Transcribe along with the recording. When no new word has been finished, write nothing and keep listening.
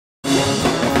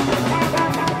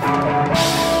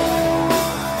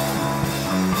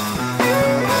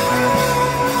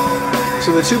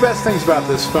So the two best things about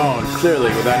this phone,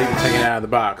 clearly, without even taking it out of the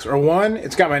box, are one,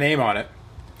 it's got my name on it.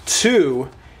 Two,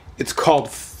 it's called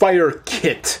Fire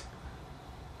Kit.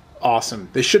 Awesome.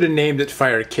 They should have named it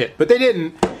Fire Kit, but they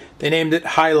didn't. They named it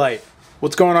Highlight.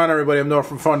 What's going on, everybody? I'm Noah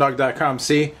from PhoneDog.com.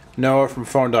 See? Noah from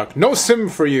PhoneDog. No SIM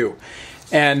for you.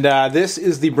 And this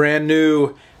is the brand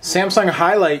new Samsung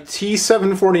Highlight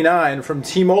T749 from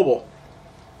T-Mobile.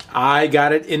 I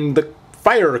got it in the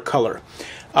fire color.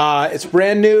 It's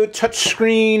brand new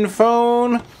touchscreen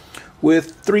phone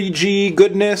with 3G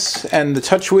goodness and the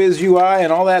TouchWiz UI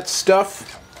and all that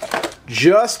stuff.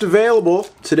 Just available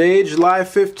today, July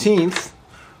 15th,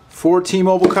 for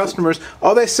T-Mobile customers.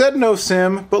 Oh, they said no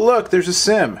SIM, but look, there's a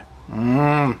SIM.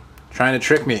 Trying to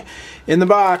trick me. In the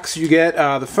box, you get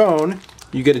the phone.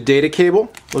 You get a data cable.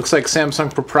 Looks like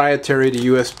Samsung proprietary to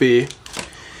USB.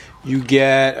 You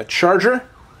get a charger.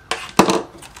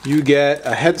 You get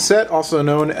a headset, also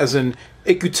known as an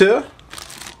écouteur,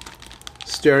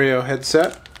 stereo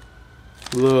headset.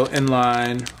 A little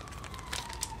inline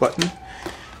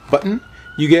button.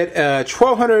 You get a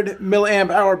 1200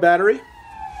 milliamp hour battery.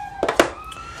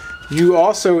 You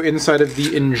also, inside of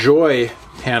the Enjoy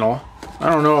panel,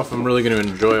 I don't know if I'm really going to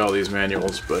enjoy all these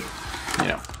manuals, but you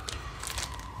know,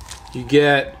 you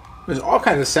get, there's all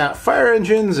kinds of sound, fire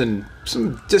engines and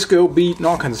some disco beat and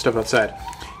all kinds of stuff outside.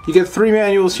 You get 3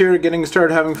 manuals here: getting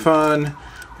started having fun,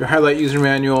 your Highlight user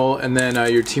manual, and then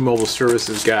your T-Mobile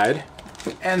services guide.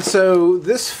 And so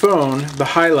this phone, the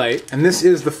Highlight, and this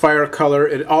is the fire color.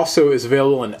 It also is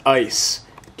available in ice.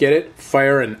 Get it?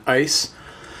 Fire and ice.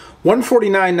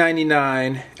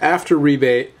 $149.99 after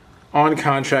rebate, on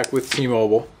contract with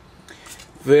T-Mobile.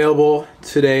 Available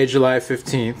today, July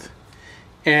 15th.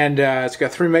 And it's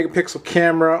got 3 megapixel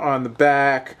camera on the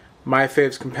back.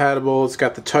 MyFave's compatible. It's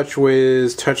got the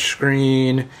TouchWiz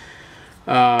touchscreen.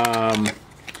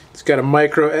 It's got a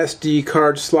micro SD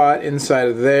card slot inside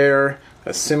of there.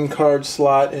 A SIM card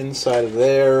slot inside of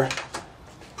there.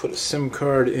 Put a SIM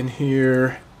card in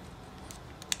here.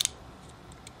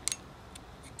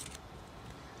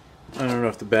 I don't know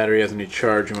if the battery has any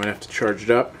charge. You might have to charge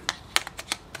it up.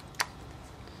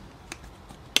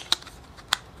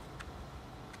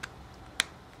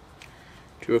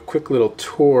 Do a quick little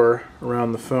tour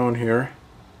around the phone here.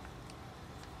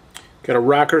 Got a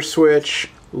rocker switch,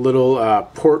 a little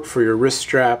port for your wrist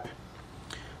strap.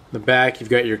 In the back,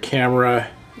 you've got your camera,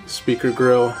 speaker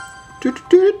grill.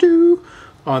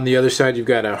 On the other side, you've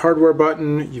got a hardware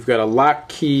button, you've got a lock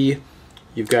key,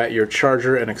 you've got your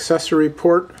charger and accessory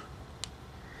port.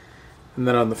 And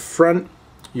then on the front,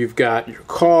 you've got your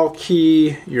call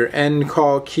key, your end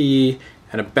call key,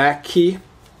 and a back key.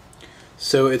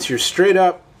 So it's your straight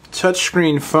up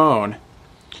touchscreen phone.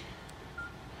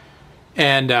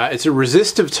 And it's a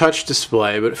resistive touch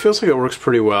display, but it feels like it works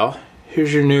pretty well.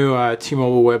 Here's your new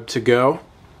T-Mobile Web to Go.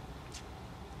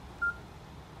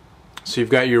 So you've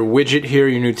got your widget here,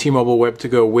 your new T-Mobile Web to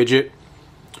Go widget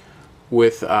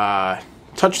with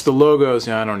touch the logos.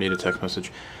 Yeah, I don't need a text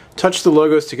message. Touch the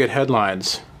logos to get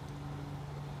headlines.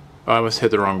 Oh, I must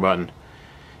hit the wrong button.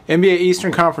 NBA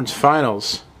Eastern Conference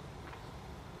Finals.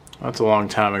 That's a long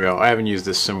time ago. I haven't used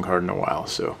this SIM card in a while,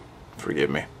 so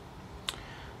forgive me.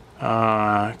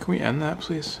 Can we end that,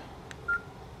 please?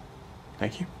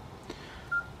 Thank you.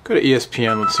 Go to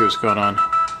ESPN. Let's see what's going on.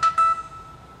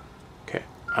 Okay,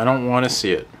 I don't want to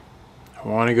see it. I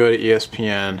want to go to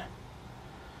ESPN.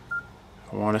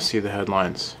 I want to see the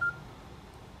headlines.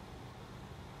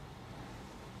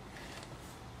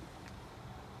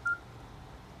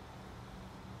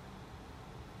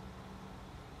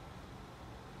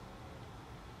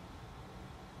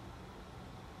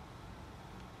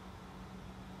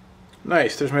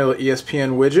 Nice, there's my little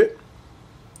ESPN widget.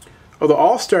 Oh, the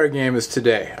All-Star game is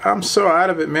today. I'm so out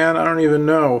of it, man, I don't even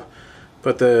know.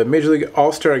 But the Major League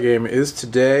All-Star game is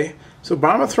today. Is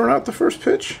Obama throwing out the first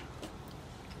pitch?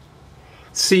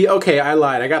 See, okay, I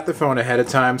lied. I got the phone ahead of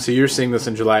time, so you're seeing this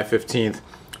on July 15th.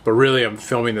 But really, I'm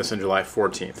filming this on July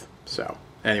 14th. So,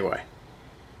 anyway.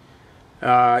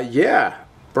 Yeah,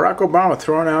 Barack Obama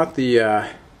throwing out the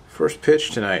first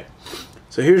pitch tonight.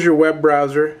 So here's your web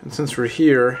browser, and since we're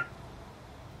here,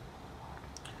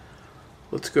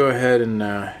 let's go ahead and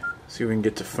see if we can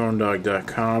get to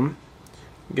PhoneDog.com.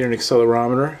 Get an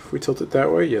accelerometer. If we tilt it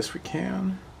that way, yes we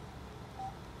can.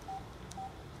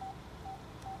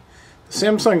 The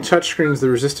Samsung touchscreens, the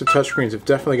resistive touchscreens, have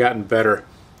definitely gotten better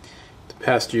the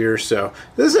past year or so.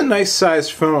 This is a nice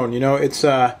sized phone. You know, it's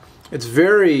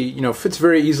very, you know, fits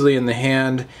very easily in the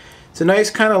hand. It's a nice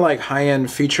kind of like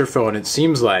high-end feature phone, it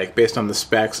seems like, based on the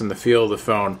specs and the feel of the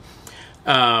phone.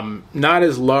 Not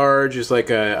as large as like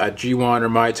a G1 or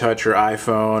MyTouch or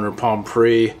iPhone or Palm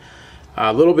Pre.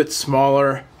 A little bit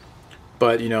smaller,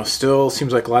 but you know, still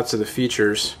seems like lots of the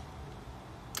features.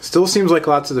 Still seems like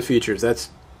lots of the features. That's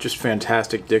just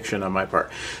fantastic diction on my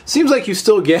part. Seems like you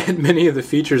still get many of the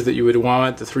features that you would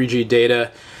want, the 3G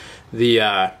data,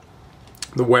 the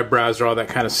web browser, all that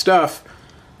kind of stuff.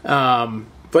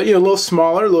 But you know, a little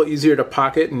smaller, a little easier to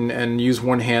pocket and use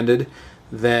one-handed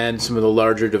than some of the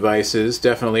larger devices.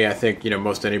 Definitely, I think, you know,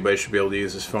 most anybody should be able to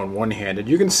use this phone one-handed.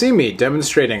 You can see me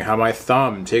demonstrating how my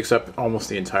thumb takes up almost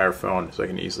the entire phone, so I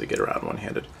can easily get around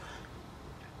one-handed.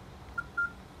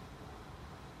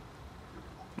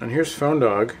 And here's Phone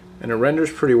Dog, and it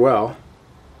renders pretty well.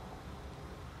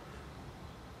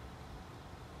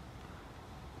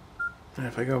 And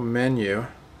if I go menu,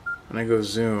 and I go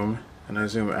zoom, and I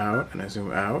zoom out, and I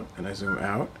zoom out, and I zoom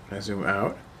out, and I zoom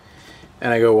out,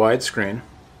 and I go widescreen,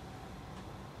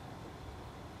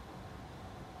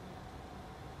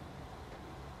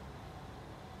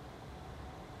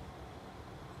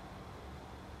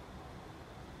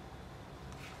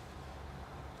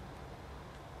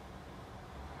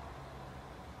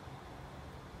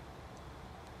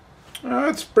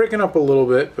 it's breaking up a little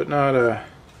bit, but not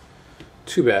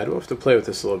too bad. We'll have to play with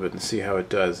this a little bit and see how it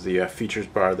does. The features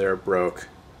bar there broke.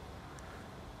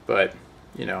 But,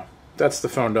 you know, that's the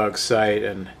Phone Dog site,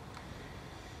 and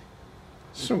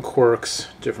some quirks,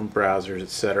 different browsers,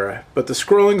 etc. But the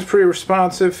scrolling's pretty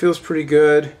responsive, feels pretty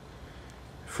good.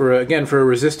 For again, for a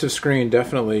resistive screen,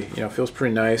 definitely, you know, feels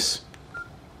pretty nice.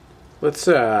 Let's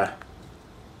getting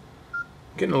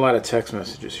a lot of text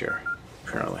messages here,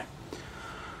 apparently.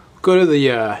 Go to the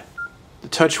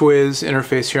TouchWiz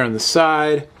interface here on the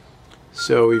side.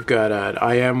 So we've got an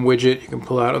IM widget you can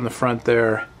pull out on the front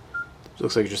there. It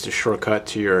looks like just a shortcut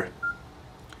to your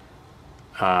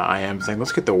IM thing.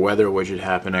 Let's get the weather widget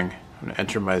happening. I'm going to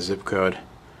enter my zip code.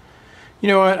 You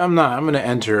know what? I'm not. I'm going to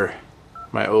enter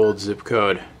my old zip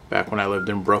code back when I lived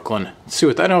in Brooklyn. Let's see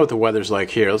what I know what the weather's like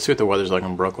here. Let's see what the weather's like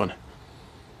in Brooklyn.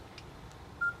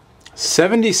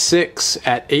 76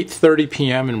 at 8:30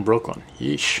 p.m. in Brooklyn.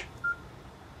 Yeesh.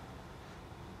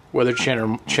 Weather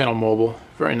Channel Mobile.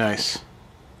 Very nice.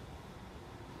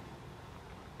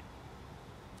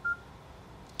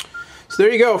 So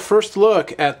there you go. First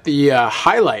look at the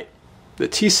highlight. The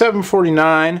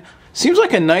T749. Seems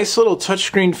like a nice little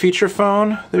touchscreen feature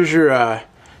phone. There's your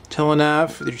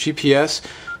telenav with your GPS.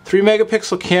 3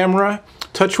 megapixel camera.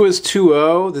 TouchWiz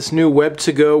 2.0. This new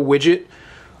Web2Go widget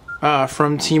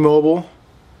from T-Mobile.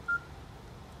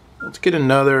 Let's get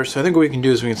another. So I think what we can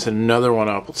do is we can set another one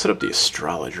up. Let's set up the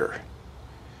astrologer.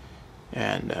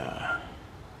 And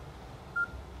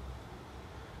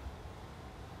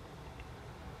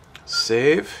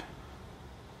save.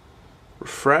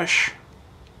 Refresh.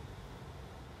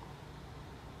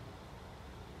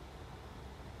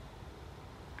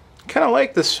 Kind of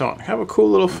like this phone. Have a cool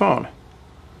little phone.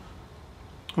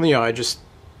 You know, I just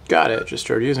got it, just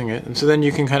started using it, and so then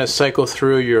you can kind of cycle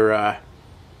through your.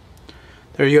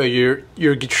 There you go.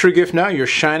 Your true gift now. Your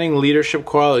shining leadership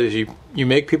qualities. You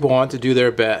make people want to do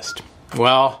their best.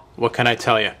 Well, what can I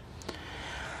tell you?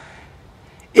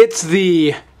 It's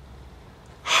the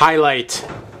highlight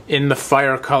in the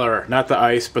fire color, not the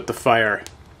ice, but the fire.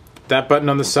 That button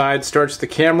on the side starts the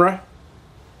camera,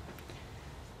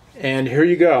 and here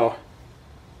you go.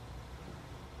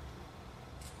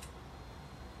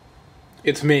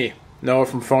 It's me, Noah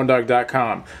from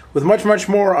PhoneDog.com, with much, much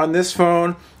more on this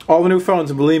phone, all the new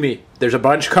phones, and believe me, there's a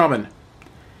bunch coming.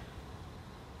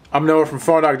 I'm Noah from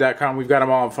PhoneDog.com. We've got them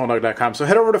all on PhoneDog.com. So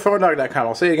head over to PhoneDog.com.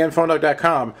 I'll say it again,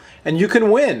 PhoneDog.com, and you can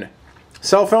win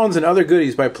cell phones and other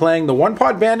goodies by playing the One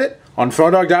Pod Bandit on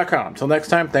PhoneDog.com. Till next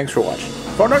time, thanks for watching.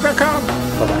 PhoneDog.com.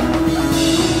 Bye-bye.